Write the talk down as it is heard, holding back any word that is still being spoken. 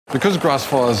Because grass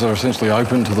fires are essentially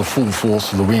open to the full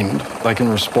force of the wind, they can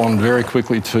respond very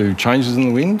quickly to changes in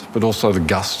the wind, but also the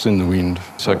gusts in the wind.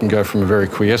 So it can go from a very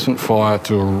quiescent fire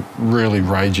to a really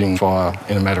raging fire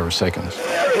in a matter of seconds.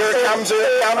 Here it comes, here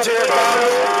it comes, here it comes.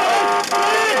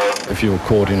 If you're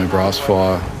caught in a grass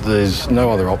fire, there's no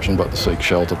other option but to seek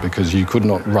shelter because you could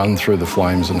not run through the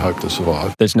flames and hope to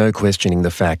survive. There's no questioning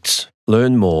the facts.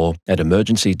 Learn more at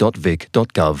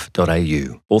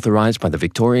emergency.vic.gov.au. Authorised by the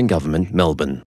Victorian Government, Melbourne.